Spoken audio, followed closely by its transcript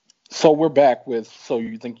So we're back with So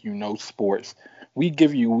You Think You Know Sports. We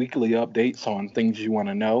give you weekly updates on things you want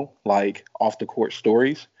to know, like off the court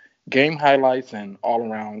stories, game highlights, and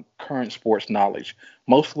all around current sports knowledge,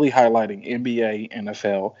 mostly highlighting NBA,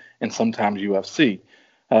 NFL, and sometimes UFC.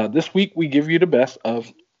 This week we give you the best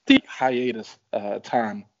of the hiatus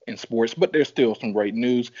time in sports, but there's still some great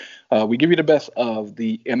news. We give you the best of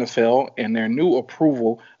the NFL and their new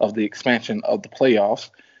approval of the expansion of the playoffs,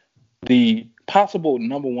 the possible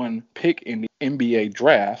number one pick in the NBA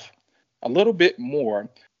draft, a little bit more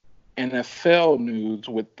NFL news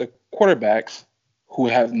with the quarterbacks who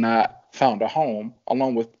have not found a home,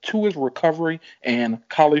 along with Tua's recovery and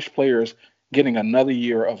college players getting another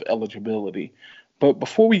year of eligibility. But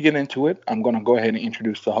before we get into it, I'm going to go ahead and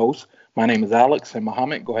introduce the host. My name is Alex, and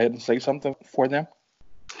Mohammed, go ahead and say something for them.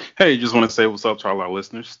 Hey, just want to say what's up to all our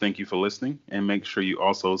listeners. Thank you for listening, and make sure you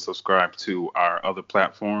also subscribe to our other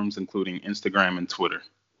platforms, including Instagram and Twitter.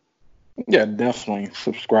 Yeah, definitely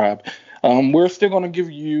subscribe. We're still going to give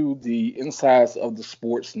you the insides of the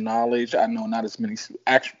sports knowledge. I know not as many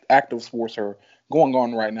active sports are going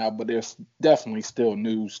on right now, but there's definitely still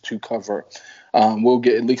news to cover. We'll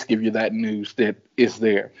at least give you that news that is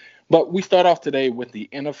there. But we start off today with the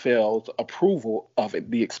NFL's approval of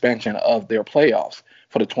the expansion of their playoffs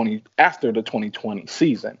for after the 2020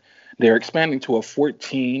 season. They're expanding to a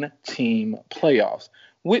 14-team playoffs,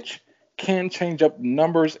 which can change up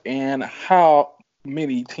numbers and how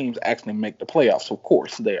many teams actually make the playoffs, of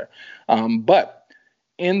course, there. But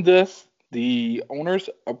in this, the owners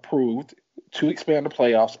approved to expand the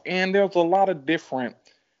playoffs, and there's a lot of different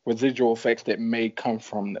residual effects that may come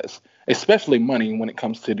from this, especially money when it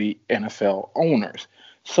comes to the NFL owners.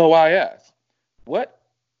 So I ask, what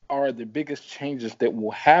are the biggest changes that will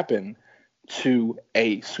happen to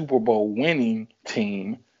a Super Bowl winning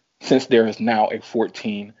team since there is now a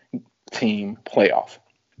 14-team playoff?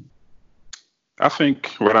 I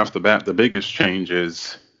think right off the bat, the biggest change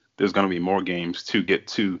is there's going to be more games to get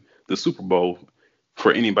to the Super Bowl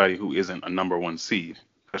for anybody who isn't a number one seed.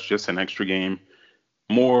 That's just an extra game,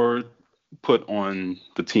 more put on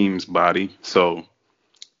the team's body. So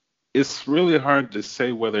it's really hard to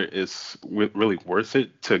say whether it's really worth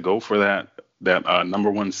it to go for that number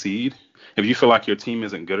one seed. If you feel like your team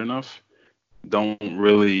isn't good enough, don't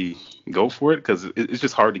really go for it because it's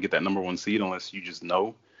just hard to get that number one seed unless you just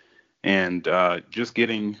know. And just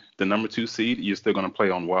getting the number two seed, you're still going to play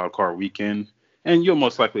on wild card weekend, and you'll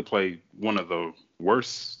most likely play one of the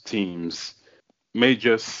worst teams. May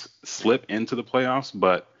just slip into the playoffs,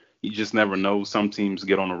 but you just never know. Some teams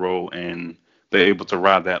get on a roll and they're able to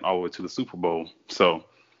ride that all the way to the Super Bowl. So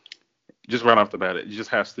just right off the bat, it just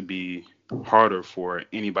has to be harder for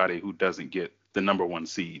anybody who doesn't get the number one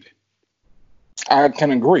seed. I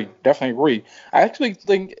can agree, definitely agree. I actually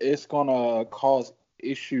think it's going to cause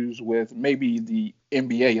issues with maybe the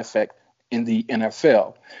NBA effect in the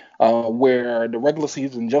NFL, where the regular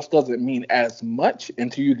season just doesn't mean as much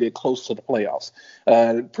until you get close to the playoffs.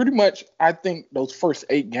 Pretty much, I think those first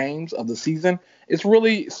 8 games of the season, it's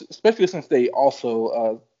really, especially since they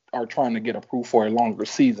also are trying to get approved for a longer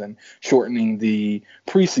season, shortening the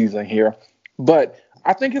preseason here. But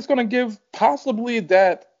I think it's going to give possibly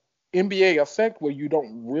that NBA effect where you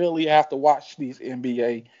don't really have to watch these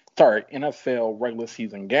NFL regular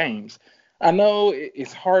season games. I know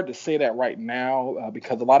it's hard to say that right now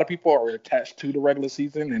because a lot of people are attached to the regular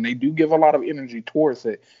season and they do give a lot of energy towards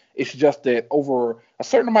it. It's just that over a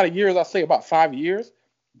certain amount of years, I say about 5 years,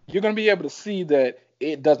 you're going to be able to see that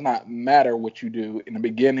it does not matter what you do in the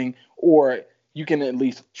beginning, or you can at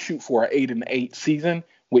least shoot for an 8-8 season,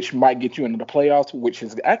 which might get you into the playoffs, which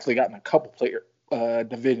has actually gotten a couple player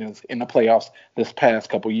divisions in the playoffs this past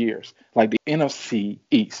couple years, like the NFC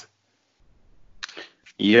East.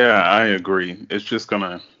 Yeah, I agree. It's just going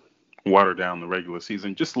to water down the regular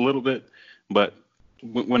season just a little bit. But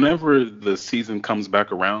whenever the season comes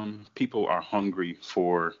back around, people are hungry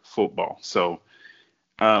for football. So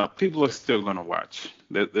people are still going to watch.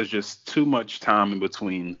 There's just too much time in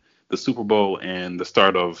between the Super Bowl and the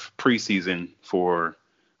start of preseason for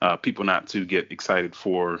people not to get excited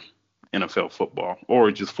for NFL football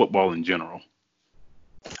or just football in general.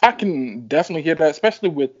 I can definitely hear that, especially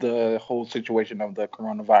with the whole situation of the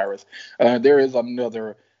coronavirus. There is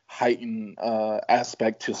another heightened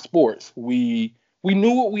aspect to sports. We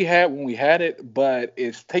knew what we had when we had it, but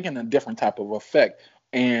it's taking a different type of effect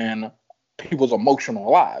in people's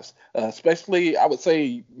emotional lives, especially I would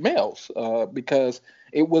say males, because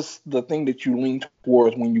it was the thing that you leaned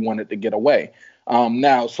towards when you wanted to get away.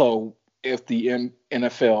 Now, so if the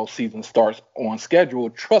NFL season starts on schedule,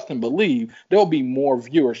 trust and believe there'll be more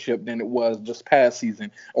viewership than it was just past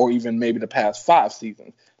season or even maybe the past 5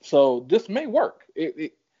 seasons. So this may work.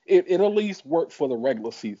 It at least work for the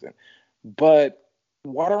regular season. But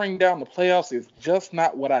watering down the playoffs is just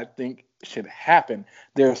not what I think should happen.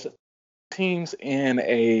 There's teams in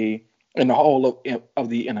the whole of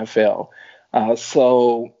the NFL.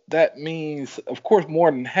 So that means, of course,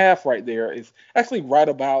 more than half right there is actually right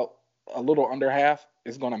about a little under half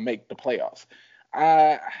is going to make the playoffs.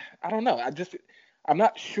 I I don't know. I'm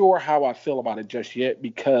not sure how I feel about it just yet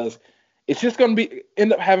because it's just going to be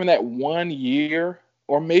end up having that 1 year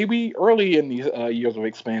or maybe early in these years of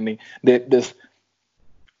expanding that this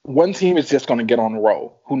one team is just going to get on the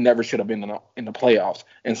roll who never should have been in the playoffs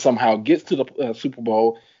and somehow gets to the Super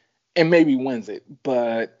Bowl and maybe wins it.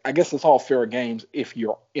 But I guess it's all fair games if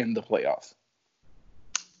you're in the playoffs.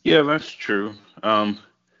 Yeah, that's true.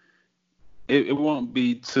 It won't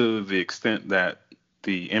be to the extent that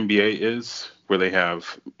the NBA is, where they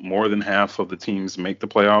have more than half of the teams make the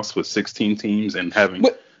playoffs with 16 teams and having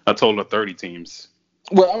But a total of 30 teams.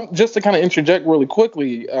 well, just to kind of interject really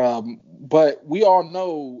quickly, but we all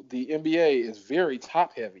know the NBA is very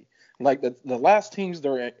top heavy. Like the last teams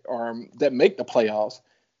that make the playoffs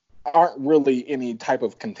aren't really any type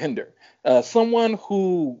of contender. Someone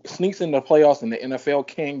who sneaks in the playoffs in the NFL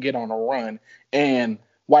can get on a run and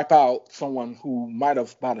wipe out someone who might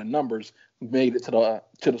have, by the numbers, made it to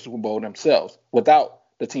the Super Bowl themselves without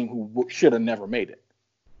the team who should have never made it.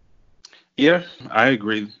 Yeah, I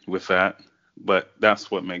agree with that, but that's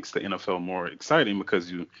what makes the NFL more exciting because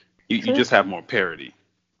you True. just have more parity.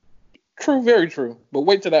 True, very true. But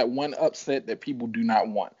wait till that one upset that people do not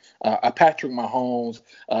want. A Patrick Mahomes,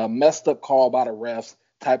 messed up call by the refs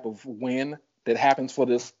type of win that happens for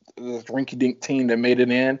this rinky-dink team that made it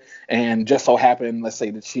in, and just so happened, let's say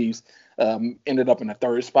the Chiefs ended up in the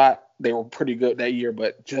third spot. They were pretty good that year,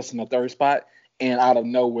 but just in the third spot, and out of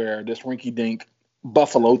nowhere, this rinky-dink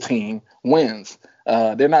Buffalo team wins.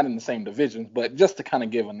 They're not in the same divisions, but just to kind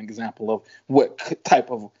of give an example of what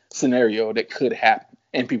type of scenario that could happen,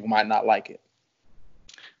 and people might not like it.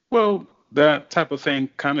 Well, that type of thing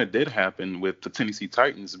kind of did happen with the Tennessee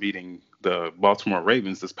Titans beating the Baltimore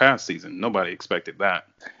Ravens this past season. Nobody expected that.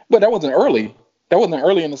 But that wasn't early. That wasn't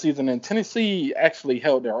early in the season, and Tennessee actually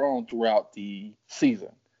held their own throughout the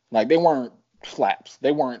season. Like they weren't slaps.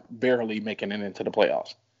 They weren't barely making it into the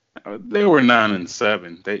playoffs. They were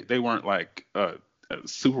 9-7. They weren't like a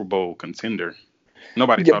Super Bowl contender.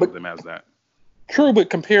 Nobody Yeah, thought but of them as that. true. But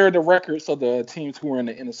compare the records of the teams who were in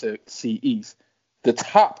the NFC East. The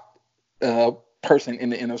top person in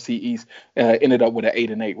the NFC East ended up with an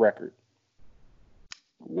 8-8 record.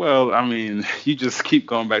 Well, I mean, you just keep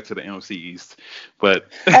going back to the NFC East, but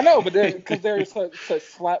I know, but because there's such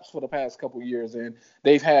slaps for the past couple of years, and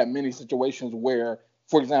they've had many situations where,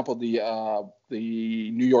 for example, the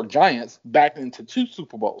New York Giants backed into two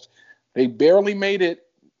Super Bowls. They barely made it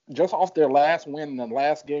just off their last win in the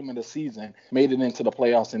last game of the season, made it into the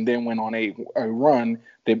playoffs, and then went on a run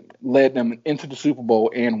that led them into the Super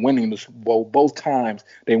Bowl and winning the Super Bowl both times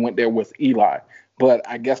they went there with Eli. But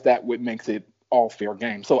I guess that what makes it all fair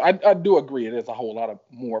game. So I do agree it is a whole lot of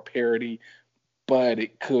more parity, but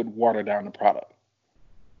it could water down the product.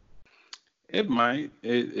 it might.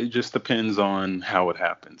 It just depends on how it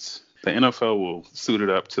happens. The NFL will suit it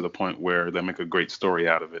up to the point where they make a great story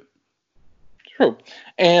out of it. True.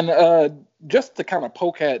 And just to kind of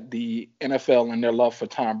poke at the NFL and their love for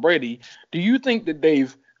Tom Brady, do you think that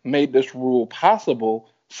they've made this rule possible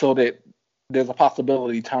so that there's a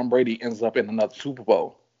possibility Tom Brady ends up in another Super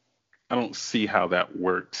Bowl? I don't see how that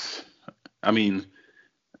works. I mean,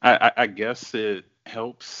 I guess it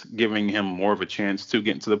helps giving him more of a chance to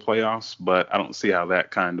get into the playoffs, but I don't see how that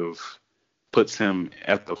kind of puts him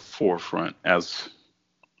at the forefront as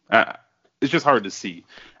I, it's just hard to see.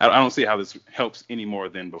 I don't see how this helps any more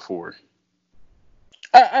than before.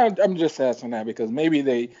 I'm just asking that because maybe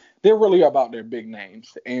they're really about their big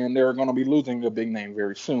names, and they're going to be losing a big name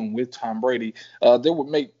very soon with Tom Brady. They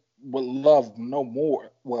would love no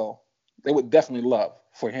more. Well, they would definitely love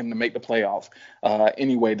for him to make the playoffs.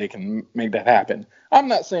 Any way they can make that happen. I'm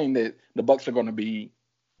not saying that the Bucks are going to be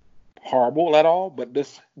horrible at all, but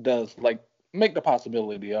this does like make the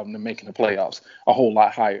possibility of them making the playoffs a whole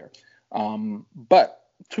lot higher. But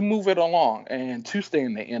to move it along and to stay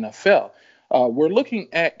in the NFL, we're looking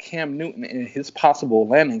at Cam Newton and his possible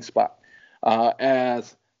landing spot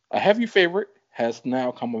as a heavy favorite has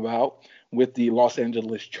now come about with the Los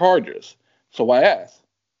Angeles Chargers. So I ask,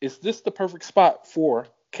 is this the perfect spot for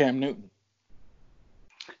Cam Newton?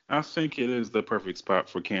 I think it is the perfect spot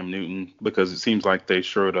for Cam Newton because it seems like they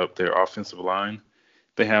shored up their offensive line.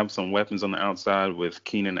 They have some weapons on the outside with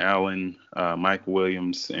Keenan Allen, Mike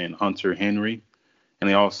Williams, and Hunter Henry. And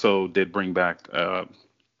they also did bring back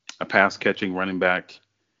pass catching running back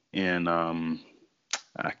in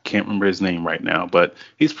I can't remember his name right now, but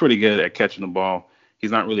he's pretty good at catching the ball.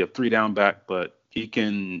 He's not really a 3-down back, but he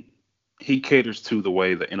caters to the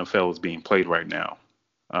way the NFL is being played right now.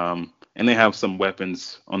 And they have some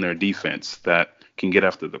weapons on their defense that can get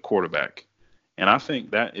after the quarterback. And I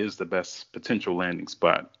think that is the best potential landing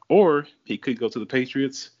spot. Or he could go to the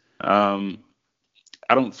Patriots. I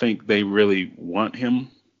don't think they really want him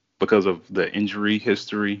because of the injury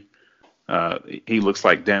history. He looks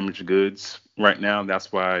like damaged goods right now.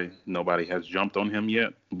 That's why nobody has jumped on him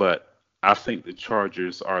yet. But I think the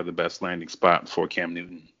Chargers are the best landing spot for Cam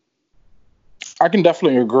Newton. I can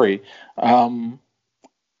definitely agree.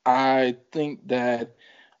 I think that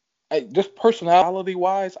just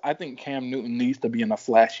personality-wise, I think Cam Newton needs to be in a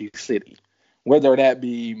flashy city, whether that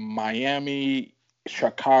be Miami,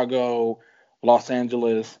 Chicago, Los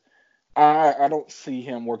Angeles. I don't see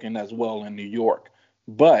him working as well in New York,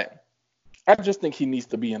 but I just think he needs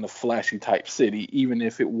to be in a flashy type city, even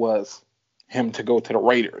if it was him to go to the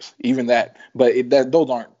Raiders. Even that, but those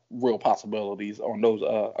aren't real possibilities on those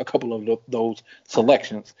a couple of those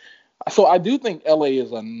selections. So I do think LA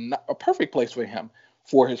is a perfect place for him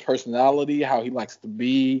for his personality, how he likes to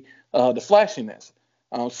be, the flashiness.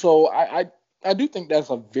 So I do think that's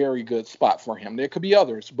a very good spot for him. There could be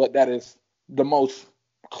others, but that is the most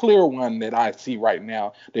clear one that I see right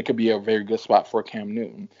now. That could be a very good spot for Cam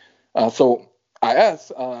Newton. So I ask,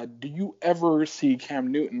 do you ever see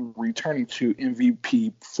Cam Newton returning to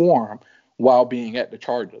MVP form while being at the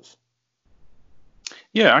Chargers?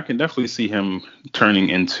 Yeah, I can definitely see him turning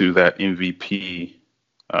into that MVP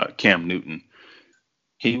Cam Newton.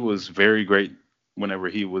 He was very great whenever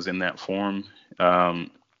he was in that form.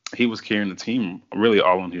 He was carrying the team really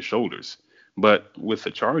all on his shoulders. But with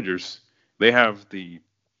the Chargers, they have the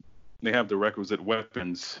requisite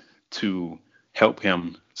weapons to help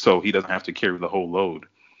him so he doesn't have to carry the whole load.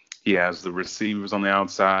 He has the receivers on the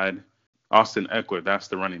outside. Austin Eckler, that's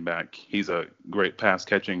the running back. He's a great pass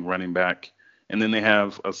catching running back. And then they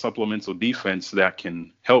have a supplemental defense that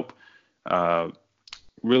can help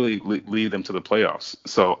really lead them to the playoffs.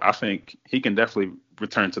 So I think he can definitely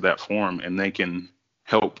return to that form, and they can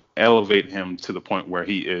help elevate him to the point where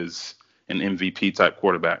he is an MVP type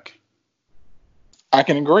quarterback. I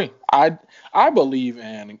can agree. I believe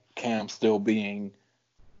in Cam still being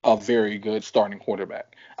a very good starting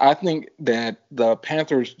quarterback. I think that the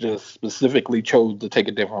Panthers just specifically chose to take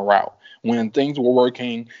a different route. When things were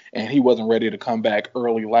working and he wasn't ready to come back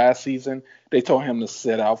early last season, they told him to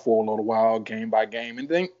sit out for a little while, game by game, and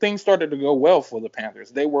then things started to go well for the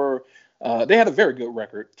Panthers. They had a very good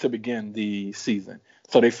record to begin the season,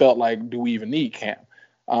 so they felt like, do we even need Cam?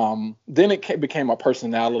 Then it became a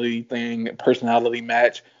personality thing, a personality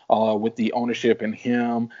match with the ownership and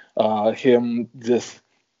him just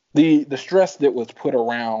the stress that was put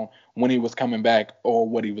around when he was coming back or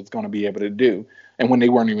what he was going to be able to do, and when they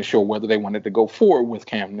weren't even sure whether they wanted to go forward with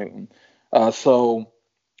Cam Newton. So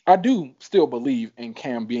I do still believe in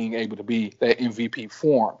Cam being able to be that MVP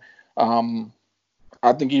form.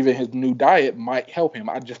 I think even his new diet might help him.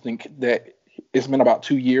 I just think that it's been about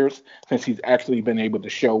 2 years since he's actually been able to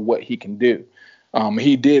show what he can do.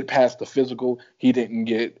 He did pass the physical. He didn't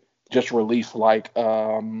get just released like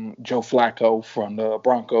Joe Flacco from the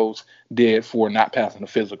Broncos did for not passing the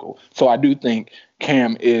physical. So I do think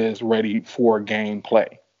Cam is ready for game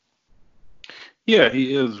play. Yeah,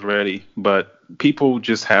 he is ready, but people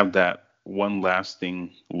just have that one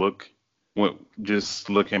lasting look. Just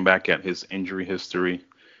looking back at his injury history,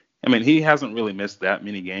 I mean, he hasn't really missed that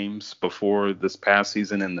many games before this past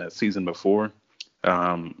season and the season before.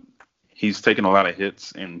 He's taken a lot of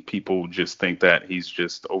hits, and people just think that he's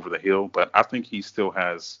just over the hill. But I think he still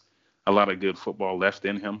has a lot of good football left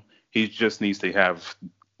in him. He just needs to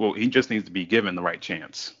be given the right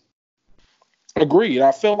chance. Agreed.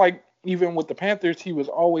 I feel like even with the Panthers, he was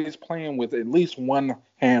always playing with at least one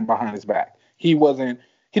hand behind his back. He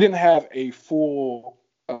didn't have a full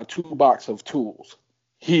toolbox of tools.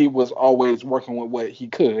 He was always working with what he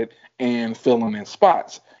could and filling in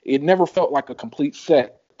spots. It never felt like a complete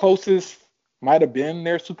set. Closest might have been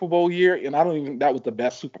their Super Bowl year, and I don't even think that was the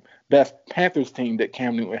best Panthers team that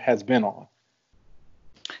Cam Newton has been on.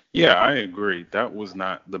 Yeah, I agree. That was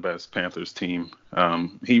not the best Panthers team.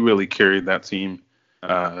 He really carried that team.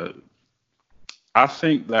 I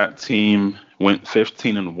think that team went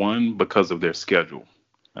 15-1 because of their schedule.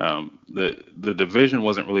 The division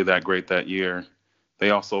wasn't really that great that year. They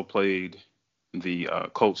also played the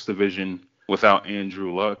Colts division without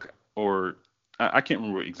Andrew Luck, or I can't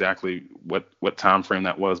remember exactly what time frame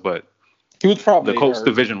that was, but he was probably the Colts hurt.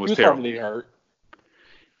 division was terrible. Probably hurt.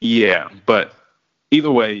 Yeah, but either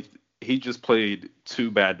way, he just played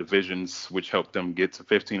two bad divisions, which helped them get to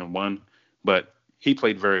 15-1. But he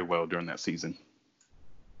played very well during that season.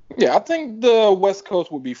 Yeah, I think the West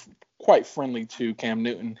Coast would be quite friendly to Cam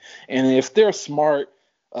Newton, and if they're smart,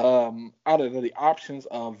 out of the options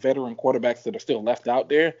of veteran quarterbacks that are still left out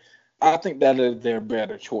there, I think that is their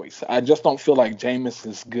better choice. I just don't feel like Jameis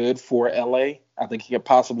is good for LA. I think he could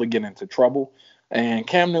possibly get into trouble. And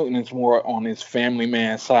Cam Newton is more on his family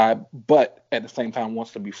man side, but at the same time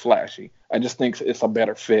wants to be flashy. I just think it's a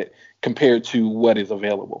better fit compared to what is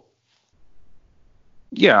available.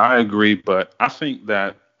 Yeah, I agree, but I think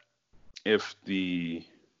that if the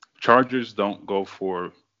Chargers don't go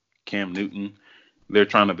for Cam Newton, they're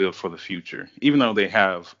trying to build for the future, even though they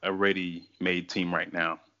have a ready-made team right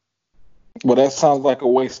now. Well, that sounds like a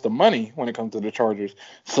waste of money when it comes to the Chargers.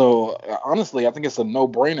 So honestly, I think it's a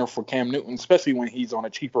no-brainer for Cam Newton, especially when he's on a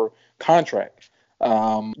cheaper contract.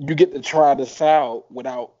 You get to try this out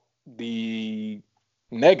without the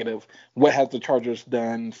negative. What has the Chargers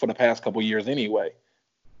done for the past couple years anyway?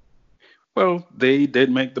 Well, they did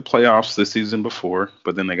make the playoffs the season before,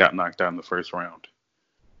 but then they got knocked out in the first round.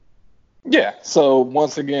 Yeah. So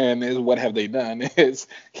once again, is what have they done? Is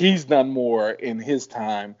he's done more in his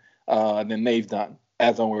time than they've done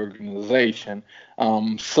as an organization.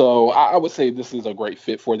 So I would say this is a great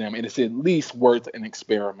fit for them, and it's at least worth an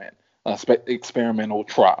experiment, experimental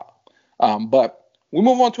trial. But we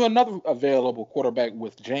move on to another available quarterback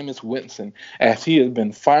with Jameis Winston, as he has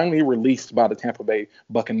been finally released by the Tampa Bay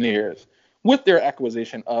Buccaneers with their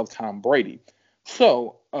acquisition of Tom Brady.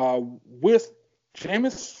 So with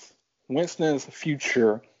Jameis Winston's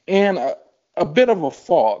future and a bit of a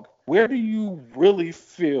fog, where do you really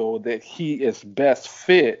feel that he is best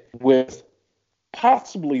fit with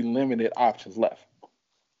possibly limited options left?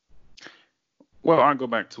 Well, I'll go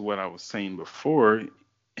back to what I was saying before.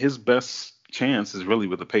 His best chance is really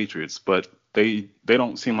with the Patriots, but they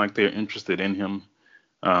don't seem like they're interested in him.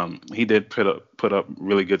 He did put up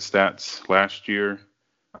really good stats last year,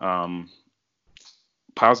 um,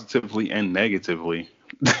 positively and negatively.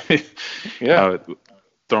 Yeah. uh,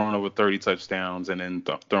 Throwing over 30 touchdowns and then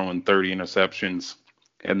throwing 30 interceptions,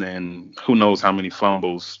 and then who knows how many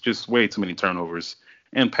fumbles, just way too many turnovers,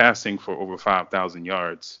 and passing for over 5,000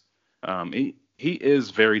 yards. He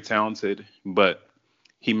is very talented, but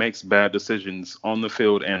he makes bad decisions on the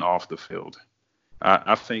field and off the field.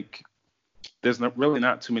 I think there's really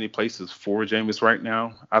not too many places for Jameis right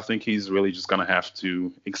now. I think he's really just going to have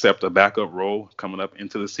to accept a backup role coming up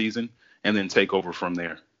into the season and then take over from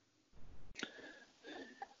there.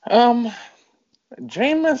 Um,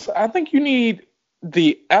 Jameis, I think you need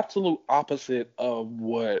the absolute opposite of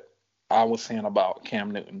what I was saying about Cam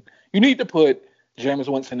Newton. You need to put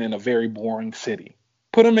Jameis Winston in a very boring city.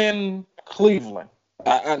 Put him in Cleveland.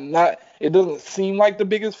 I'm not. It doesn't seem like the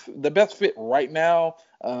best fit right now,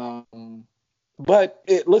 but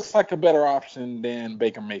it looks like a better option than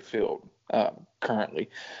Baker Mayfield currently.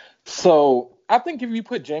 So I think if you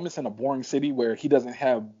put Jameis in a boring city where he doesn't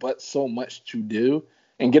have but so much to do,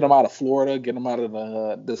 and get him out of Florida, get him out of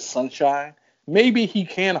the sunshine, maybe he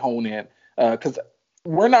can hone in. Because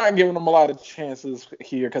we're not giving him a lot of chances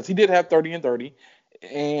here, because he did have 30 and 30,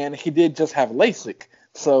 and he did just have LASIK.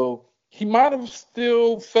 So he might have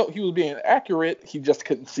still felt he was being accurate. He just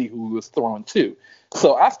couldn't see who he was throwing to.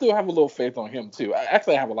 So I still have a little faith on him, too. I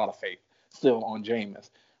actually have a lot of faith still on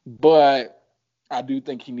Jameis. But I do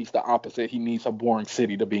think he needs the opposite. He needs a boring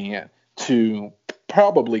city to be in to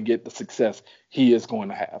probably get the success he is going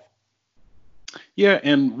to have. Yeah,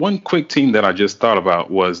 and one quick team that I just thought about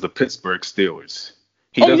was the Pittsburgh Steelers.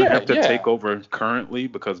 He Oh doesn't yeah, have to yeah. take over currently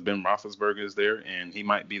because Ben Roethlisberger is there, and he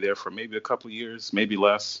might be there for maybe a couple of years, maybe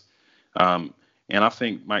less. Um, and I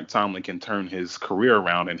think Mike Tomlin can turn his career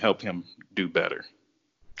around and help him do better.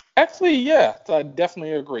 Actually, yeah, so I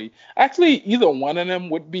definitely agree. Actually, either one of them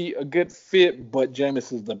would be a good fit, but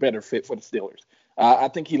Jameis is the better fit for the Steelers. I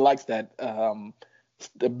think he likes that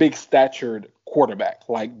the big statured quarterback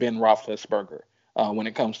like Ben Roethlisberger when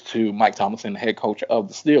it comes to Mike Tomlinson, the head coach of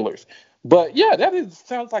the Steelers. But yeah,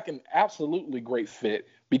 sounds like an absolutely great fit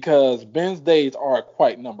because Ben's days are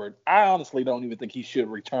quite numbered. I honestly don't even think he should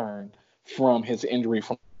return from his injury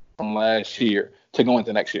from last year to go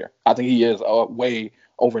into next year. I think he is way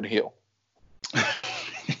over the hill.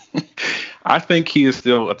 I think he is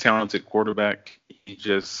still a talented quarterback. He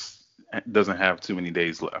just doesn't have too many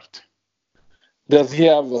days left. Does he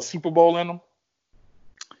have a Super Bowl in him?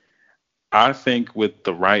 I think with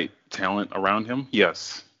the right talent around him,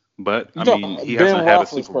 yes. But I No, mean, he Ben hasn't had a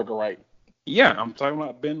Super Bowl. Roethlisberger, right? Yeah, I'm talking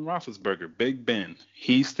about Ben Roethlisberger, Big Ben.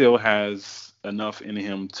 He still has enough in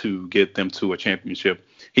him to get them to a championship.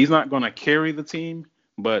 He's not going to carry the team,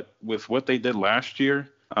 But with what they did last year,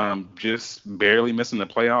 just barely missing the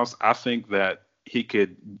playoffs, I think that he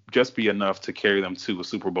could just be enough to carry them to a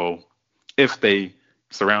Super Bowl if they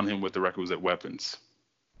surround him with the requisite weapons.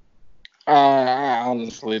 I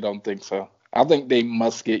honestly don't think so. I think they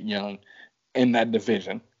must get young in that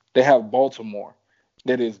division. They have Baltimore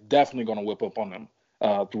that is definitely going to whip up on them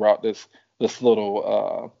throughout this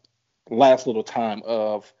little last little time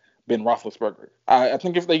of Ben Roethlisberger. I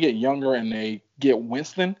think if they get younger and they get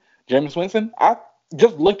Jameis Winston, I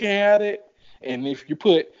just looking at it, and if you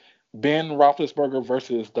put Ben Roethlisberger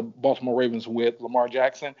versus the Baltimore Ravens with Lamar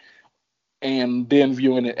Jackson, and then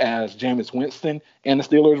viewing it as Jameis Winston and the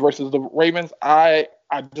Steelers versus the Ravens, I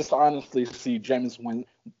just honestly see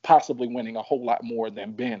possibly winning a whole lot more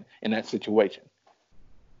than Ben in that situation.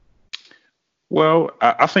 Well,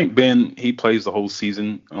 I think Ben, he plays the whole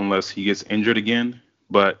season unless he gets injured again.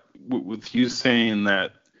 But with you saying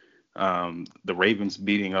that the Ravens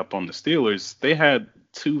beating up on the Steelers, they had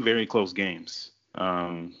two very close games.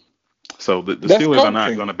 So the Steelers are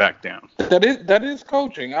not going to back down. That is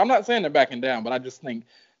coaching. I'm not saying they're backing down, but I just think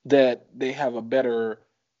that they have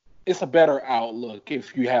it's a better outlook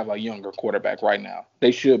if you have a younger quarterback right now.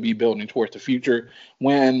 They should be building towards the future.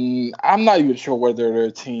 When I'm not even sure whether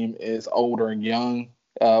their team is old or young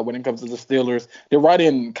when it comes to the Steelers. They're right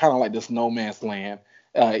in kind of like this no man's land,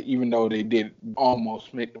 even though they did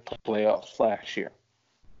almost make the playoffs last year.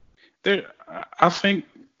 I think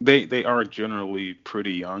they are generally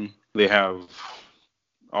pretty young. They have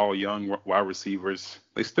all young wide receivers.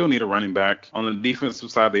 They still need a running back. On the defensive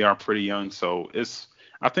side, they are pretty young. So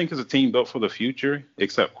I think it's a team built for the future,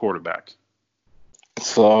 except quarterback.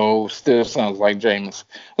 So still sounds like Jameis.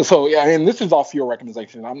 So yeah, and this is off your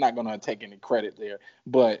recommendation. I'm not going to take any credit there,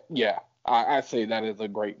 but yeah, I say that is a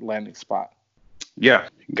great landing spot. Yeah,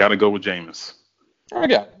 got to go with Jameis.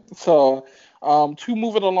 Okay, so to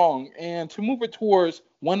move it along and to move it towards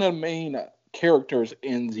one of the main characters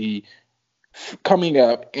in the coming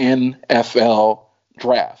up NFL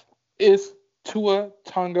draft is Tua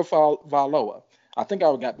Tagovailoa. I think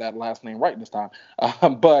I got that last name right this time.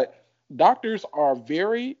 But doctors are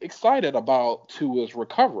very excited about Tua's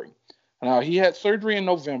recovery. Now, he had surgery in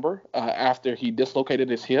November after he dislocated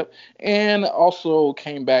his hip and also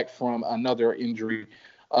came back from another injury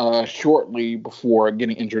shortly before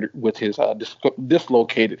getting injured with his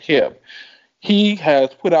dislocated hip. He has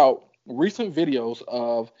put out recent videos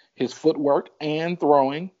of his footwork and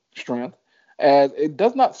throwing strength, as it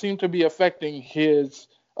does not seem to be affecting his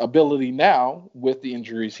ability now with the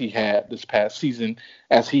injuries he had this past season,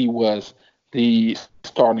 as he was the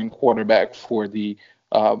starting quarterback for the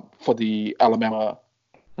Alabama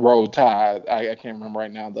Roll Tide. I can't remember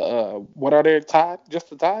right now. What are they? Tide? Just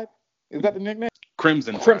the Tide? Is that the nickname?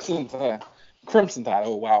 Crimson Tide. Crimson Tide.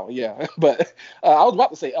 Oh wow, yeah. But I was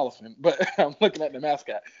about to say elephant, but I'm looking at the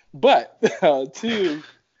mascot. But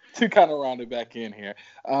to kind of round it back in here,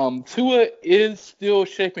 Tua is still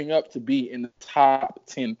shaping up to be in the top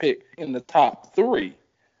 10 pick, in the top 3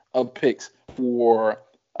 of picks for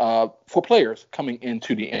players coming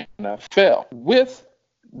into the NFL. With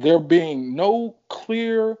there being no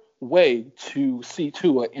clear way to see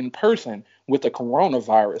Tua in person with the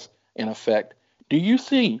coronavirus in effect, do you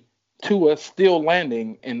see Tua still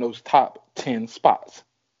landing in those top 10 spots?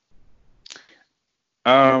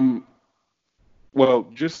 Well,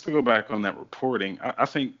 just to go back on that reporting, I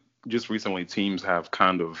think just recently teams have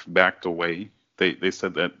kind of backed away. They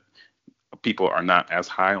said that people are not as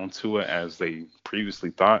high on Tua as they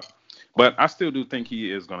previously thought. But I still do think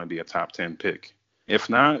he is going to be a top 10 pick. If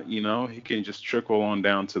not, he can just trickle on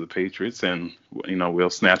down to the Patriots and, we'll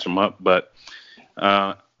snatch him up. But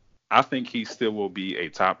I think he still will be a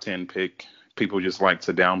top 10 pick. People just like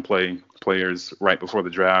to downplay players right before the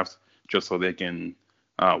draft just so they can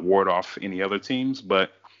ward off any other teams,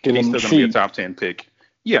 but he's still going to be a top 10 pick.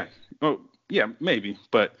 Yeah. Oh, yeah, maybe.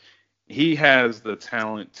 But he has the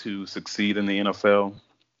talent to succeed in the NFL.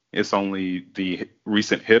 It's only the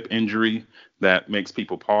recent hip injury that makes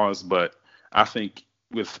people pause. But I think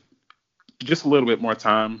with just a little bit more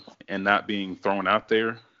time and not being thrown out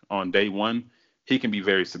there on day one, he can be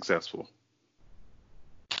very successful.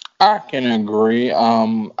 I can agree.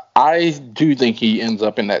 I do think he ends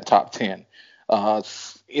up in that top 10.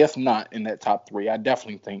 If not in that top 3, I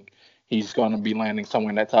definitely think he's going to be landing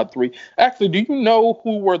somewhere in that top 3. Actually, do you know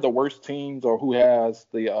who were the worst teams or who has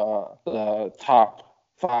the top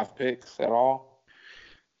 5 picks at all?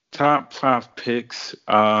 Top 5 picks.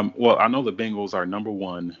 Well, I know the Bengals are number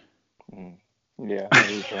 1. Yeah, that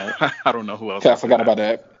is right. I don't know who else. I forgot about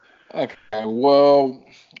that. Okay, well,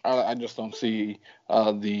 I just don't see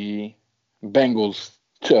the Bengals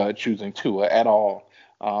choosing Tua at all.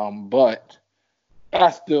 But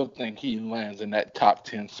I still think he lands in that top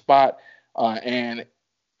 10 spot. And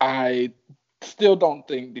I still don't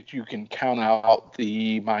think that you can count out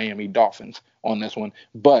the Miami Dolphins on this one.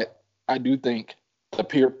 But I do think the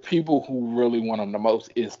people who really want him the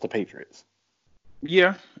most is the Patriots.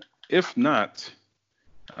 Yeah, if not,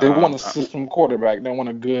 They want um, a system quarterback. They want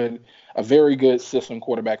a very good system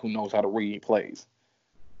quarterback who knows how to read plays.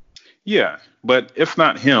 yeah, but if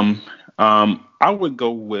not him, I would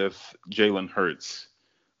go with Jalen Hurts,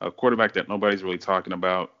 a quarterback that nobody's really talking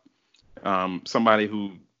about. Somebody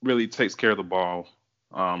who really takes care of the ball,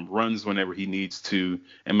 runs whenever he needs to,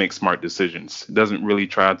 and makes smart decisions. Doesn't really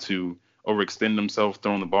try to overextend himself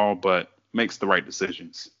throwing the ball, but makes the right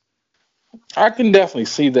decisions. I can definitely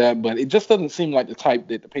see that, but it just doesn't seem like the type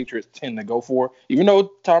that the Patriots tend to go for. Even though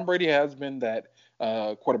Tom Brady has been that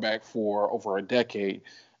quarterback for over a decade,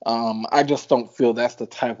 I just don't feel that's the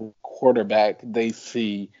type of quarterback they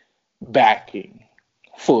see backing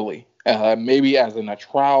fully. Maybe as in a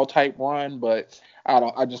trial type run, but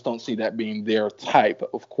I just don't see that being their type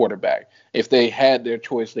of quarterback. If they had their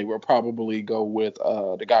choice, they would probably go with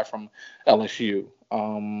the guy from LSU.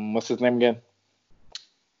 What's his name again?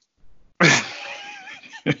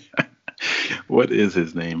 What is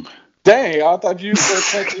his name? Dang, I thought you were going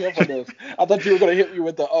to catch me up on this. I thought you were going to hit me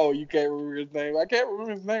with the, oh, you can't remember his name. I can't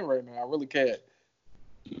remember his name right now. I really can't.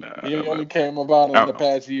 He only came about in the Uh,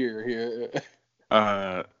 past year here.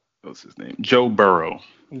 uh, what's his name? Joe Burrow.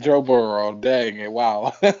 Joe Burrow. Dang it.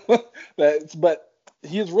 Wow. But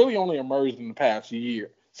he's really only emerged in the past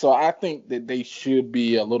year. So I think that they should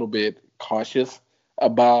be a little bit cautious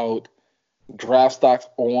about draft stocks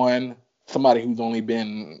on somebody who's only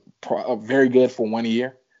been very good for 1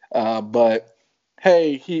 year. But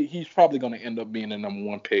hey, he's probably going to end up being the number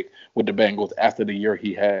one pick with the Bengals after the year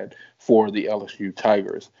he had for the LSU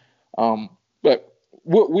Tigers. But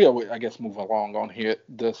we'll, I guess, move along on here.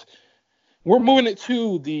 We're moving it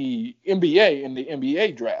to the NBA and the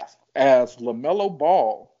NBA draft as LaMelo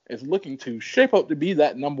Ball is looking to shape up to be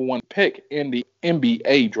that number one pick in the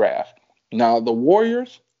NBA draft. Now, the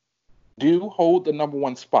Warriors do hold the number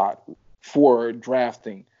one spot for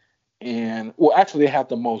drafting, and well, actually, they have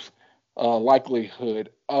the most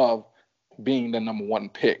likelihood of being the number one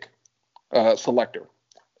pick selector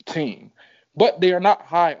team, but they are not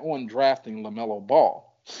high on drafting LaMelo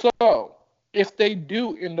Ball. So, if they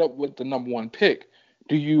do end up with the number one pick,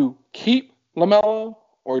 do you keep LaMelo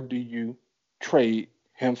or do you trade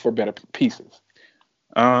him for better pieces?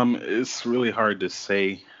 It's really hard to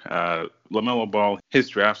say. LaMelo Ball, his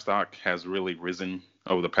draft stock has really risen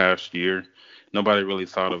over the past year. Nobody really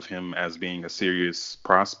thought of him as being a serious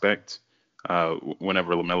prospect.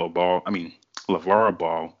 Whenever LaVar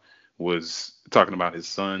Ball was talking about his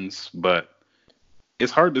sons, but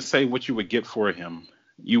it's hard to say what you would get for him.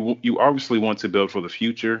 You obviously want to build for the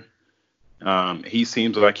future. He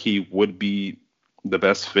seems like he would be the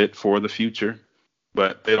best fit for the future,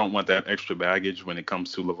 but they don't want that extra baggage when it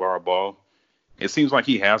comes to LeVar Ball. It seems like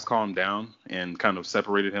he has calmed down and kind of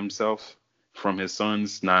separated himself from his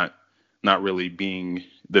sons, not really being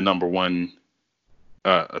the number one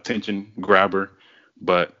attention grabber.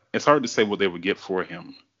 But it's hard to say what they would get for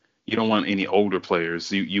him. You don't want any older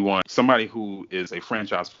players. You want somebody who is a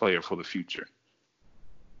franchise player for the future.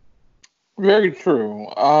 Very true.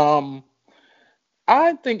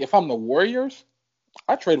 I think if I'm the Warriors,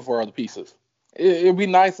 I trade for other pieces. It'd be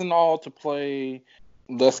nice and all to play.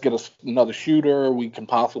 Let's get another shooter. We can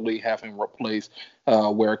possibly have him replace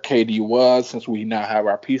where KD was, since we now have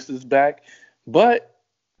our pieces back. But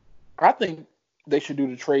I think they should do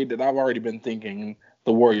the trade that I've already been thinking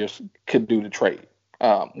the Warriors could do the trade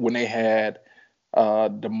when they had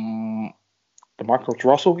DeMarcus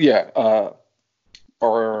Russell. Yeah,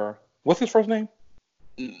 or what's his first name?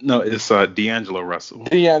 No, it's D'Angelo Russell.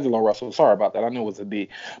 D'Angelo Russell. Sorry about that. I knew it was a D.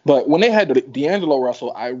 But when they had D'Angelo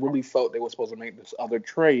Russell, I really felt they were supposed to make this other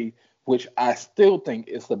trade, which I still think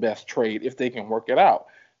is the best trade if they can work it out.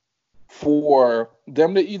 For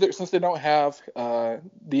them to either, since they don't have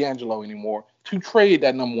D'Angelo anymore, to trade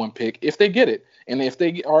that number one pick if they get it. And if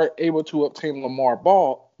they are able to obtain LaMelo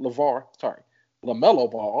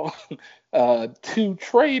Ball, to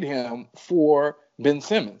trade him for Ben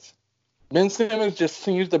Simmons. Ben Simmons just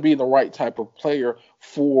seems to be the right type of player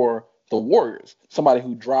for the Warriors. Somebody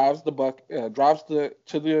who drives to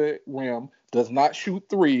the rim, does not shoot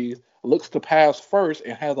threes, looks to pass first,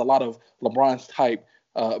 and has a lot of LeBron's type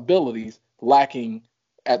abilities, lacking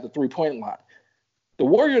at the 3-point line. The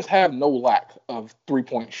Warriors have no lack of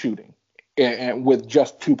 3-point shooting, and with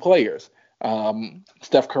just two players,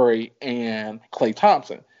 Steph Curry and Klay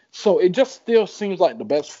Thompson. So it just still seems like the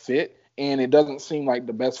best fit and it doesn't seem like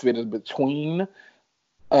the best fit is between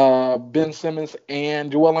Ben Simmons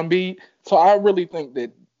and Joel Embiid. So I really think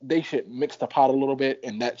that they should mix the pot a little bit,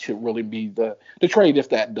 and that should really be the trade if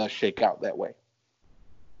that does shake out that way.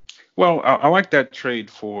 Well, I like that trade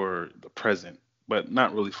for the present, but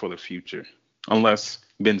not really for the future, unless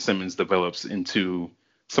Ben Simmons develops into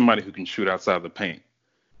somebody who can shoot outside the paint.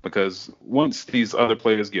 Because once these other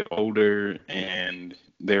players get older and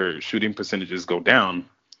their shooting percentages go down,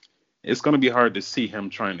 it's going to be hard to see him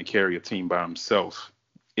trying to carry a team by himself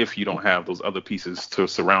if you don't have those other pieces to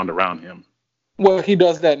surround around him. Well, he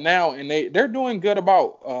does that now, and they're doing good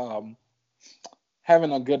about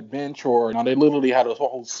having a good bench, or they literally had a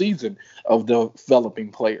whole season of developing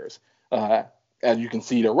players, as you can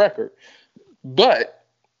see the record. But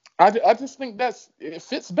I just think it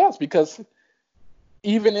fits best because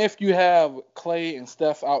even if you have Clay and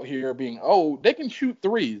Steph out here being old, they can shoot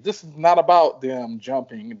threes. This is not about them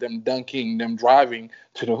jumping, them dunking, them driving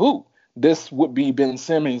to the hoop. This would be Ben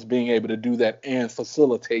Simmons being able to do that and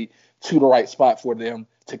facilitate to the right spot for them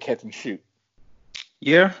to catch and shoot.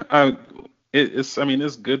 Yeah, it's I mean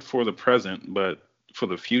it's good for the present, but for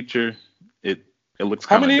the future, it looks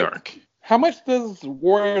kind of dark. How much does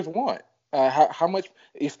Warriors want? How much?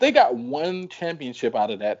 If they got one championship out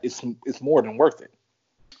of that, it's more than worth it.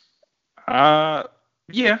 Yeah,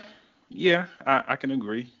 I can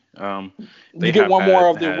agree. They you get one more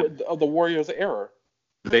of the Warriors era.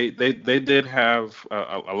 They did have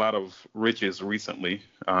a lot of riches recently.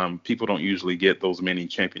 People don't usually get those many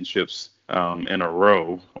championships in a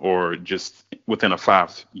row or just within a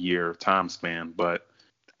 5-year time span. But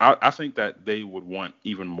I think that they would want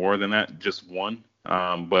even more than that, just one.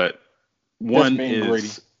 But one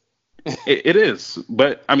is it is.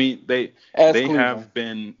 But I mean they have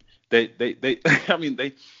been they I mean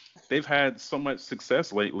they've had so much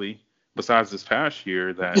success lately. Besides this past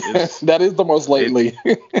year, that is the most lately.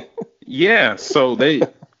 Yeah, so they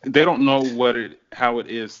don't know how it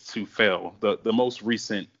is to fail. The most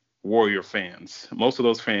recent Warrior fans, most of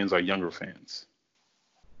those fans are younger fans.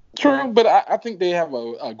 True, but I think they have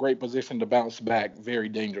a great position to bounce back very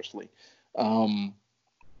dangerously,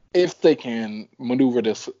 if they can maneuver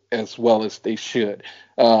this as well as they should.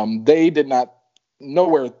 They did not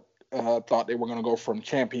nowhere. Thought they were going to go from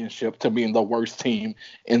championship to being the worst team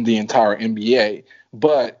in the entire NBA.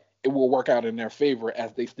 But it will work out in their favor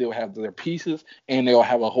as they still have their pieces, and they'll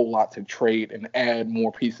have a whole lot to trade and add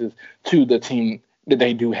more pieces to the team that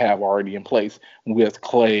they do have already in place with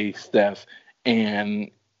Clay, Steph, and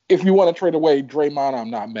if you want to trade away Draymond, I'm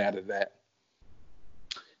not mad at that.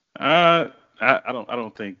 I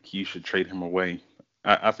don't think you should trade him away.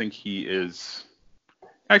 I think he is.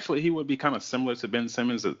 Actually, he would be kind of similar to Ben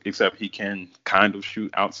Simmons, except he can kind of shoot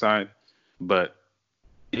outside. But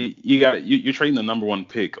you're trading the number one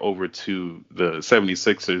pick over to the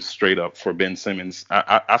 76ers straight up for Ben Simmons.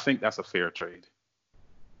 I think that's a fair trade.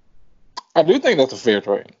 I do think that's a fair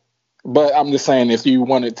trade. But I'm just saying, if you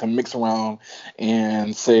wanted to mix around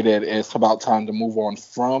and say that it's about time to move on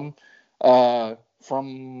from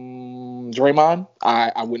Draymond,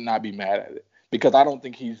 I would not be mad at it because I don't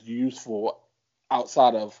think he's useful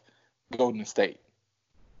outside of Golden State.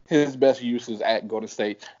 His best use is at Golden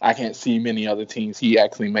State. I can't see many other teams he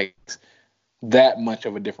actually makes that much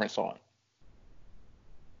of a difference on.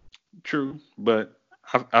 True, but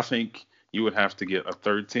I think you would have to get a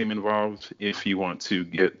third team involved if you want to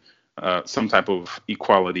get some type of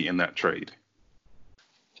equality in that trade.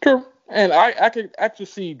 True, and I could actually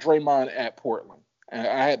see Draymond at Portland. And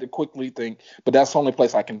I had to quickly think, but that's the only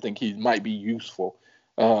place I can think he might be useful.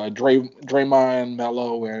 Draymond,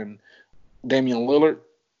 Melo, and Damian Lillard,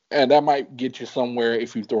 and that might get you somewhere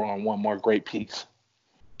if you throw on one more great piece.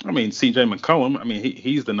 I mean, C.J. McCollum. I mean,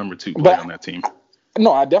 he's the number 2 player on that team.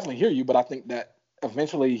 No, I definitely hear you, but I think that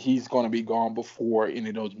eventually he's going to be gone before any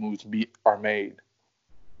of those moves are made.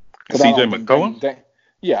 C.J. McCollum?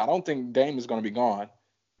 I don't think Dame is going to be gone,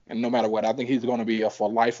 and no matter what, I think he's going to be a for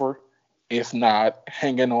lifer, if not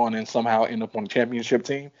hanging on and somehow end up on the championship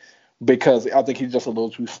team. Because I think he's just a little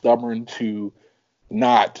too stubborn to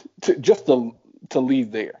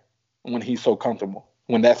leave there when he's so comfortable.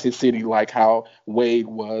 When that's his city, like how Wade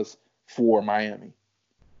was for Miami.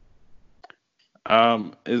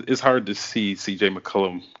 It's hard to see C.J.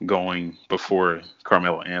 McCollum going before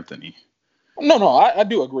Carmelo Anthony. No, I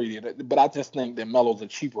do agree with it, but I just think that Melo's a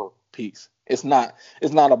cheaper piece. It's not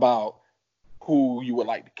about who you would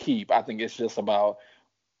like to keep. I think it's just about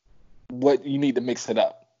what you need to mix it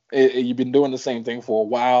up. You've been doing the same thing for a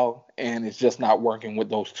while, and it's just not working with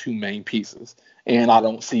those two main pieces. And I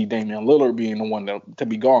don't see Damian Lillard being the one to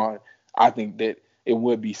be gone. I think that it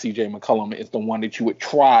would be C.J. McCollum is the one that you would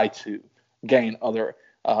try to gain other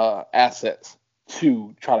assets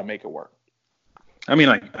to try to make it work. I mean,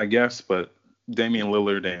 I guess, but Damian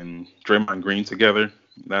Lillard and Draymond Green together,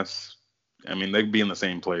 I mean, they'd be in the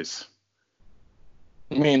same place.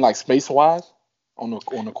 You mean like space wise on the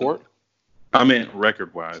court? I meant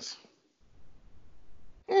record wise.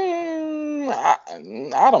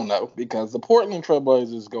 I don't know because the Portland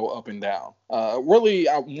Trailblazers go up and down. Really,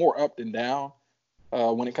 more up than down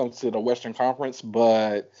when it comes to the Western Conference.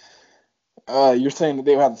 But you're saying that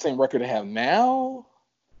they have the same record they have now?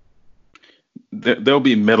 They'll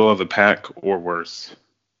be middle of the pack or worse.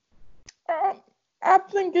 I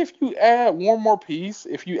think if you add one more piece,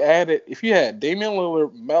 if you had Damian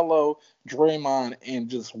Lillard, Melo, Draymond, and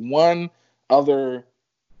just one other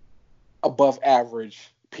above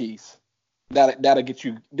average piece, that'll get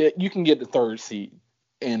you. You can get the third seed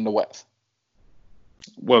in the West.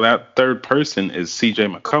 Well, that third person is C.J.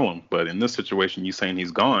 McCollum, but in this situation, you're saying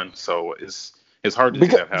he's gone, so it's hard to see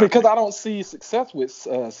that happen. Because I don't see success with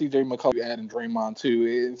C.J. McCollum adding Draymond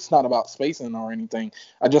too. It's not about spacing or anything.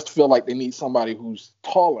 I just feel like they need somebody who's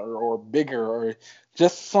taller or bigger or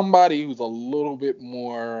just somebody who's a little bit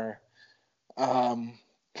more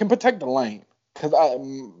can protect the lane. Because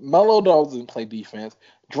Melo doesn't play defense.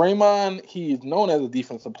 Draymond, he's known as a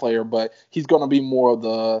defensive player, but he's going to be more of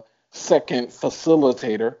the second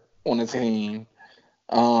facilitator on the team.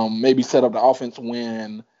 Maybe set up the offense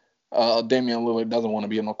when Damian Lillard doesn't want to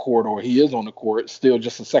be on the court or he is on the court, still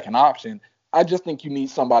just a second option. I just think you need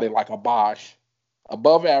somebody like a Bosh,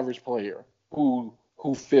 above average player who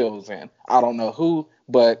fills in. I don't know who,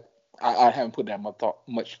 but I haven't put that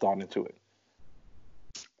much thought into it.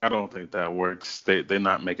 I don't think that works. They're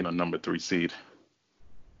not making a number 3 seed.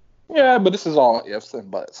 Yeah, but this is all ifs and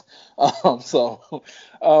buts. So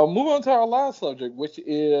moving on to our last subject, which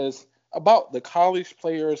is about the college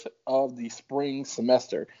players of the spring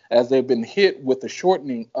semester, as they've been hit with the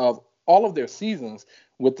shortening of all of their seasons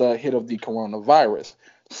with the hit of the coronavirus.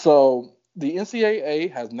 So the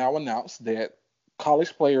NCAA has now announced that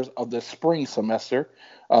college players of the spring semester,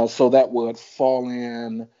 so that would fall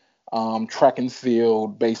in track and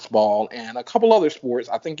field, baseball, and a couple other sports.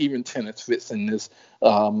 I think even tennis fits in this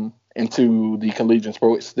into the collegiate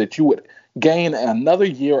sports, that you would gain another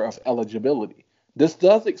year of eligibility. This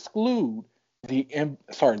does exclude the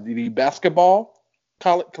basketball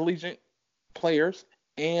collegiate players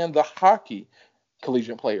and the hockey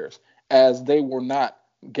collegiate players, as they will not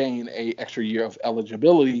gain a extra year of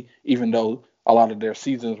eligibility, even though a lot of their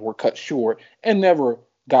seasons were cut short and never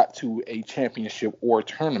got to a championship or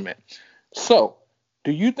tournament. So,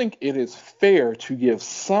 do you think it is fair to give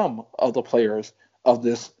some of the players of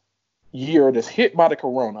this year that's hit by the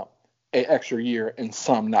corona an extra year and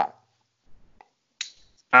some not?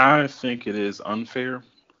 I think it is unfair,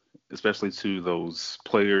 especially to those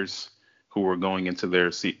players who are going into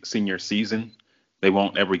their senior season. They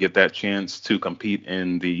won't ever get that chance to compete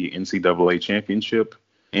in the NCAA championship.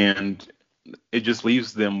 And it just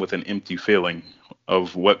leaves them with an empty feeling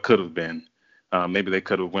of what could have been. Maybe they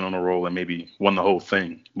could have went on a roll and maybe won the whole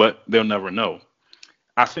thing, but they'll never know.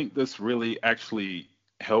 I think this really actually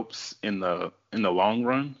helps in the long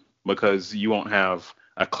run, because you won't have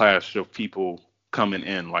a clash of people coming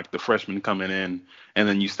in, like the freshmen coming in, and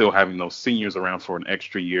then you still having those seniors around for an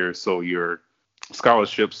extra year. So your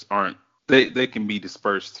scholarships they can be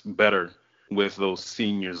dispersed better with those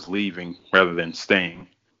seniors leaving rather than staying.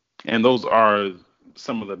 And those are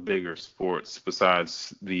some of the bigger sports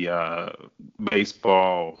besides the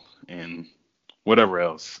baseball and whatever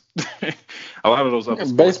else. A lot of those other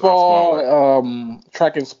sports baseball,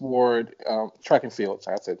 track and field.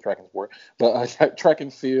 I said track and sport, but track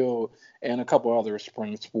and field and a couple other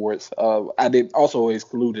spring sports. I did also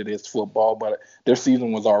excluded as football, but their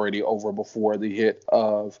season was already over before the hit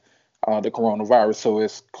of the coronavirus, so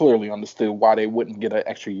it's clearly understood why they wouldn't get an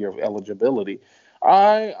extra year of eligibility.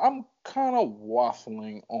 I'm kind of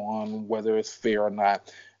waffling on whether it's fair or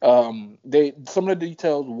not. Some of the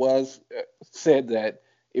details was said that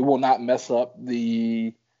it will not mess up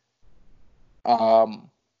these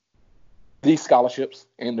scholarships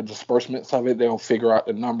and the disbursements of it. They'll figure out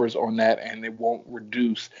the numbers on that, and it won't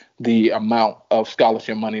reduce the amount of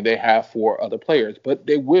scholarship money they have for other players. But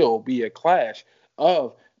there will be a clash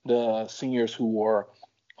of the seniors who are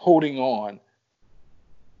holding on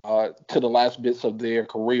to the last bits of their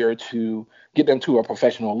career to get them to a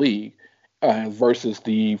professional league versus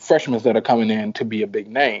the freshmen that are coming in to be a big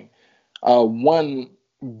name. One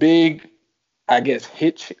big, I guess,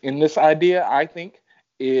 hitch in this idea, I think,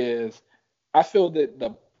 is I feel that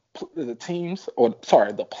the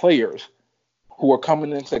players who are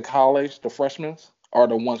coming into college, the freshmen, are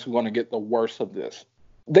the ones who are going to get the worst of this.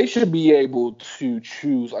 they should be able to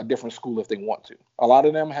choose a different school if they want to. A lot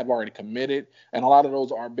of them have already committed, and a lot of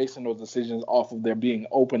those are basing those decisions off of there being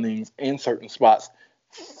openings in certain spots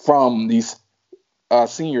from these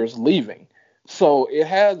seniors leaving. So it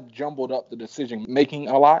has jumbled up the decision making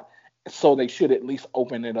a lot. So they should at least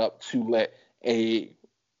open it up to let a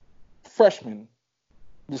freshman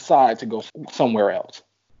decide to go somewhere else.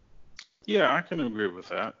 Yeah, I can agree with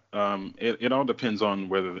that. It all depends on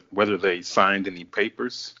whether they signed any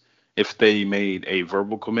papers. If they made a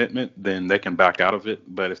verbal commitment, then they can back out of it.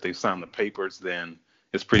 But if they sign the papers, then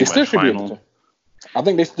it's They pretty still much should be able final. to. I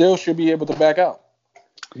think they still should be able to back out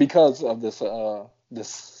because of this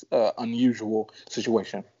unusual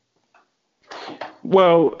situation.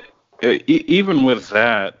 Well, even with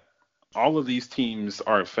that, all of these teams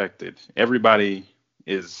are affected. Everybody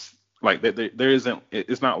is like there isn't.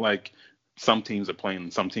 It's not like some teams are playing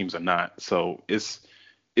and some teams are not. So it's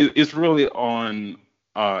really on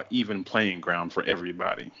even playing ground for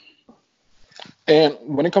everybody. And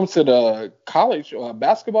when it comes to the college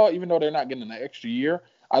basketball, even though they're not getting an extra year,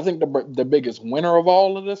 I think the biggest winner of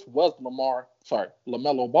all of this was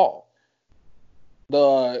LaMelo Ball.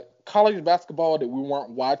 The college basketball that we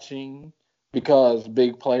weren't watching because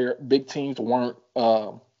big teams weren't,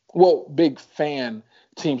 big fan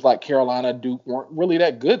teams like Carolina, Duke weren't really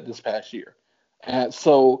that good this past year, and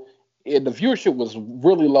so the viewership was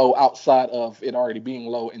really low outside of it already being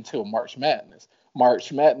low until March Madness.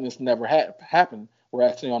 March Madness never had happened. We're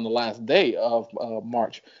actually on the last day of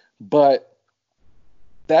March, but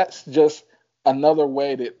that's just another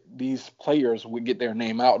way that these players would get their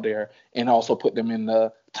name out there and also put them in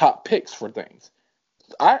the top picks for things.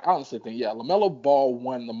 I honestly think, yeah, LaMelo Ball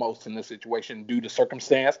won the most in this situation due to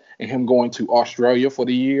circumstance and him going to Australia for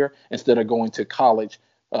the year instead of going to college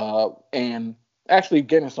and actually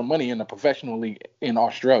getting some money in the professional league in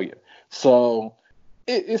Australia. So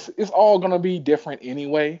it's all going to be different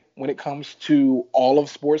anyway when it comes to all of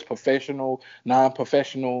sports, professional,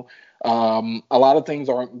 non-professional. A lot of things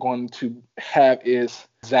aren't going to have as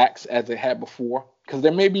exacts as they had before because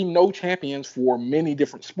there may be no champions for many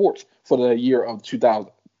different sports for the year of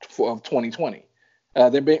 2020.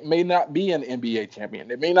 May not be an NBA champion.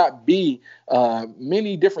 There may not be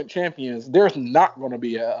many different champions. There's not going to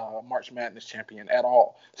be a March Madness champion at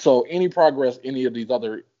all. So any progress any of these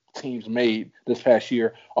other teams made this past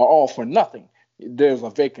year are all for nothing. There's a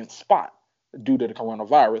vacant spot due to the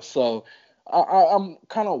coronavirus. So I'm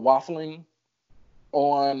kind of waffling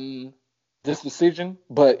on this decision,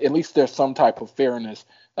 but at least there's some type of fairness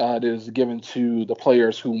that is given to the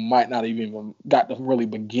players who might not even got to really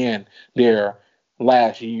begin their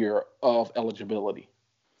last year of eligibility.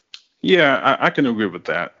 Yeah, I can agree with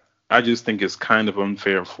that. I just think it's kind of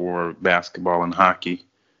unfair for basketball and hockey,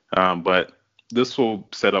 but this will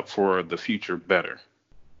set up for the future better.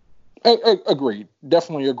 Agreed,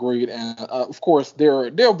 definitely agreed, and of course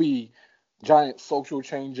there'll be giant social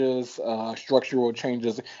changes, structural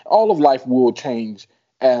changes. All of life will change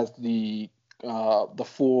as the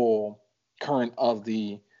full current of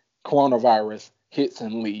the coronavirus hits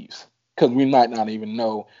and leaves, because we might not even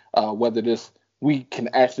know whether we can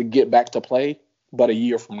actually get back to play, but a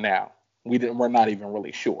year from now, we're not even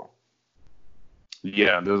really sure.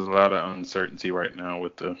 Yeah, there's a lot of uncertainty right now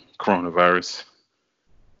with the coronavirus.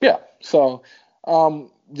 Yeah. So,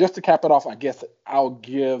 just to cap it off, I guess I'll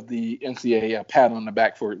give the NCAA a pat on the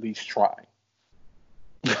back for at least trying.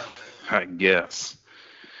 I guess.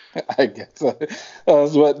 I guess. So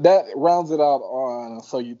that rounds it out on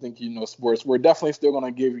So You Think You Know Sports. We're definitely still going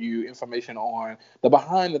to give you information on the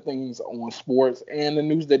behind the things on sports and the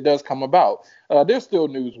news that does come about. There's still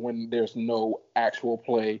news when there's no actual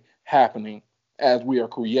play happening as we are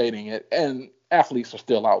creating it, and athletes are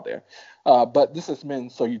still out there. But this has been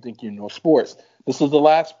So You Think You Know Sports. This is the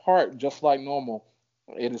last part, just like normal.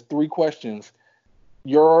 It is 3 questions.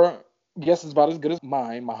 Your guess is about as good as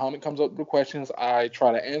mine. Muhammad comes up with questions. I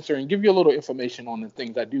try to answer and give you a little information on the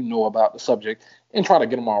things I do know about the subject and try to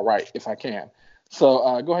get them all right if I can.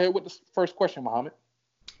 So go ahead with the first question, Muhammad.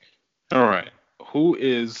 All right. Who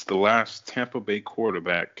is the last Tampa Bay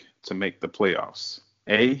quarterback to make the playoffs?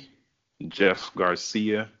 A. Jeff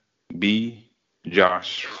Garcia. B.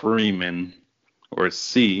 Josh Freeman. Or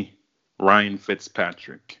C. Ryan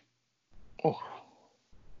Fitzpatrick. Oh,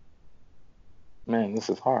 man,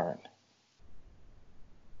 this is hard.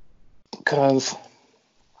 Because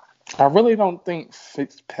I really don't think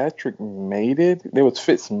Fitzpatrick made it. There was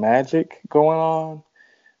Fitz magic going on.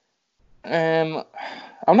 And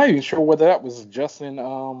I'm not even sure whether that was just in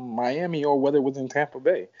Miami or whether it was in Tampa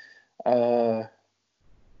Bay. Uh,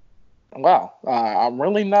 wow. I'm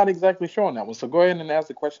really not exactly sure on that one. So go ahead and ask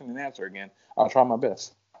the question and answer again. I'll try my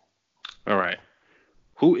best. All right.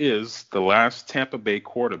 Who is the last Tampa Bay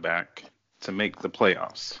quarterback to make the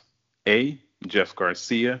playoffs? A. Jeff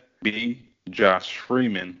Garcia, B. Josh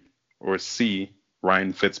Freeman, or C.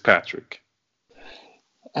 Ryan Fitzpatrick?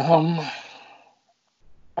 Um,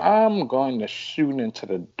 I'm going to shoot into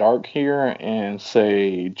the dark here and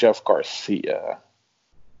say Jeff Garcia.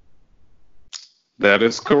 That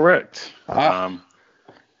is correct. Ah,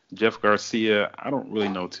 Jeff Garcia, I don't really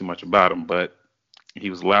know too much about him, but he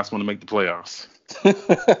was the last one to make the playoffs.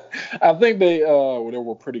 I think they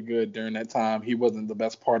were pretty good during that time. He wasn't the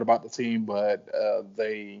best part about the team, but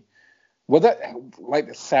they was that like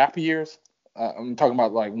the Sapp years. I'm talking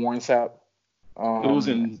about like Warren Sapp. It was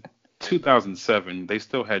Um, in 2007. They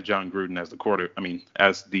still had John Gruden as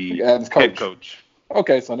as the as head coach. coach.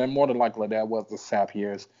 Okay, so then more than likely that was the Sapp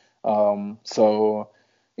years. So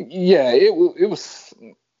yeah, it was.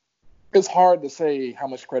 It's hard to say how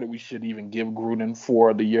much credit we should even give Gruden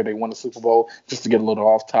for the year they won the Super Bowl, just to get a little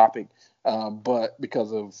off topic. But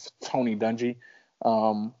because of Tony Dungy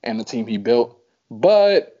and the team he built.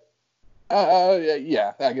 But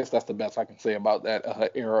yeah, I guess that's the best I can say about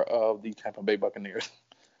that era of the Tampa Bay Buccaneers.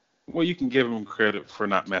 Well, you can give him credit for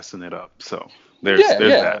not messing it up. So there's Yeah,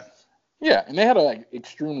 there's yeah, that. yeah, and they had a like,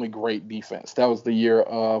 extremely great defense. That was the year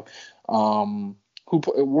of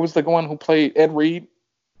what was the one who played Ed Reed?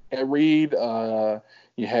 Ed Reed.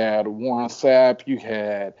 You had Warren Sapp. You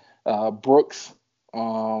had Brooks.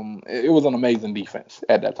 It was an amazing defense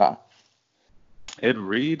at that time. Ed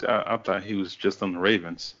Reed, I thought he was just on the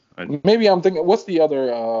Ravens. Maybe I'm thinking, what's the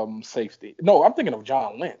other safety? No, I'm thinking of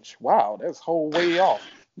John Lynch. Wow, that's whole way off.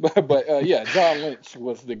 But yeah, John Lynch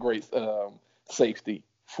was the great safety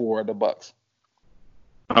for the Bucks.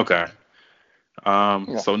 Okay.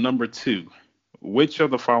 Yeah. So number two, which of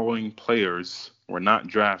the following players were not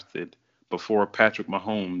drafted before Patrick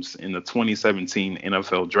Mahomes in the 2017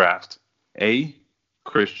 NFL Draft? A.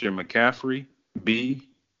 Christian McCaffrey, B.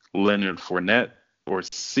 Leonard Fournette, or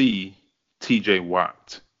C. T.J.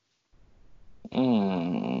 Watt?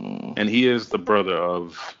 Mm. And he is the brother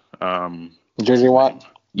of what's JJ his name? Watt.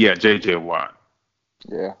 Yeah, J.J. Watt.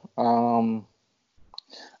 Yeah. I'm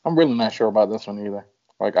really not sure about this one either.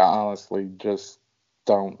 Like I honestly just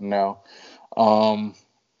don't know. Um,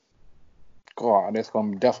 God, it's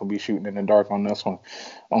gonna definitely be shooting in the dark on this one.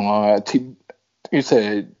 You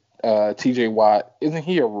said T.J. Watt, isn't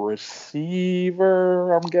he a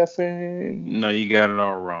receiver? I'm guessing. No, you got it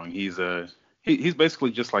all wrong. He's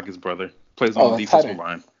basically just like his brother. Plays on the Oh, tight defensive end.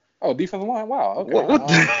 line. Oh, defensive line. Wow. Okay.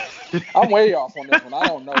 What? I'm way off on this one. I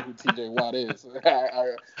don't know who T.J. Watt is.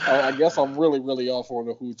 I guess I'm really, really off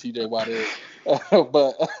on who T.J. Watt is.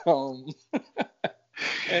 But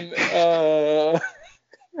and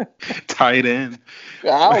Tight end.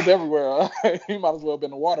 I was everywhere. He might as well have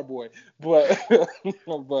been a water boy. But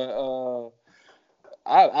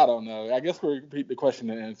I don't know. I guess we'll repeat the question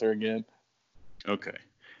and answer again. Okay.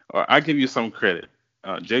 I give you some credit.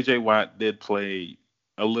 J.J. Watt did play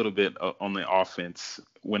a little bit on the offense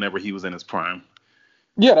whenever he was in his prime,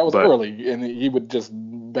 Yeah, that was but early, and he would just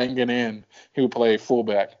bang it in. He would play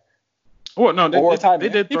fullback well, no, or tight they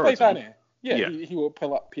end. did He throw it played to tight him. end. Yeah, Yeah. he would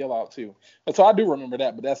peel out too. So I do remember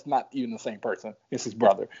that, but that's not even the same person. It's his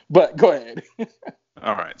brother. But go ahead.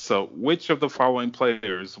 All right. So, which of the following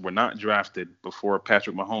players were not drafted before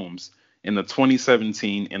Patrick Mahomes in the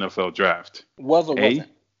 2017 NFL Draft? Was or A. wasn't?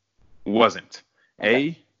 Wasn't. Okay.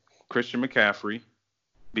 A. Christian McCaffrey.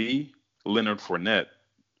 B. Leonard Fournette.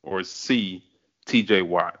 Or C. T.J.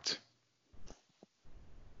 Watt.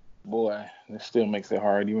 Boy, this still makes it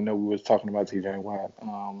hard, even though we was talking about T.J. Watt.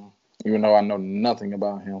 Even though I know nothing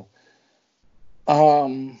about him.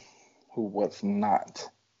 Who was not?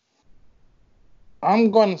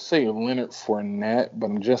 I'm going to say Leonard Fournette, but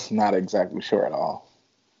I'm just not exactly sure at all.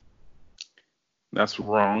 That's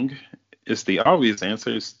wrong. It's the obvious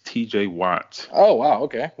answer is T.J. Watt. Oh, wow.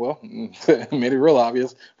 Okay. Well, made it real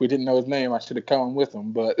obvious. We didn't know his name. I should have come with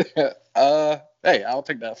him. But hey, I'll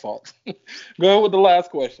take that fault. Go ahead with the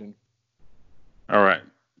last question. All right.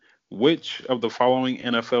 Which of the following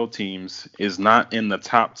NFL teams is not in the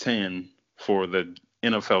top 10 for the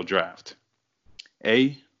NFL Draft?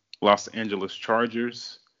 A. Los Angeles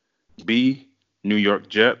Chargers. B. New York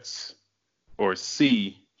Jets. Or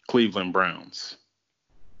C. Cleveland Browns.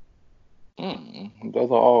 Those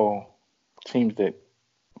are all teams that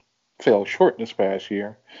fell short this past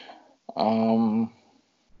year. Um,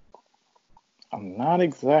 I'm not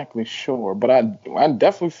exactly sure, but I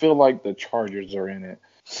definitely feel like the Chargers are in it.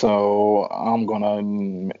 So I'm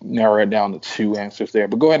gonna narrow it down to two answers there.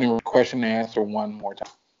 But go ahead and question and answer one more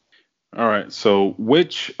time. All right. So,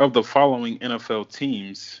 which of the following NFL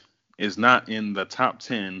teams is not in the top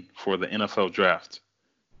 10 for the NFL draft?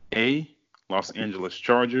 A, Los Angeles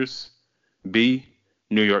Chargers, B,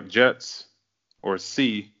 New York Jets, or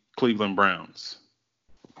C, Cleveland Browns?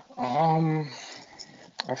 Um,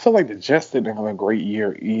 I feel like the Jets didn't have a great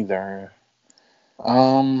year either.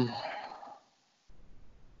 Um,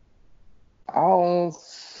 I'll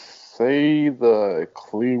say the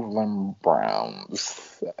Cleveland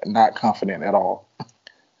Browns. Not confident at all.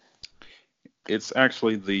 It's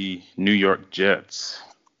actually the New York Jets.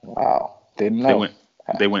 Wow, didn't They know. went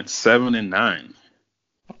they went 7-9.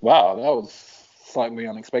 Wow, that was slightly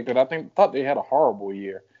unexpected. Thought they had a horrible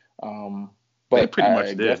year. They But pretty much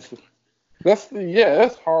I did. guess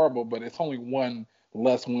that's horrible. But it's only one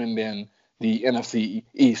less win than the NFC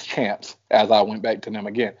East champs. As I went back to them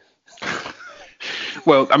again.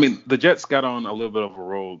 Well, I mean, the Jets got on a little bit of a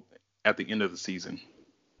roll at the end of the season.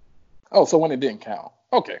 Oh, so when it didn't count.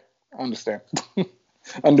 Okay, I understand.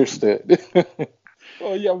 Understood.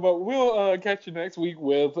 Well, yeah, but we'll catch you next week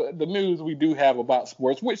with the news we do have about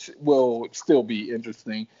sports, which will still be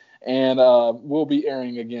interesting. And we'll be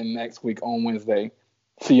airing again next week on Wednesday.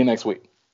 See you next week.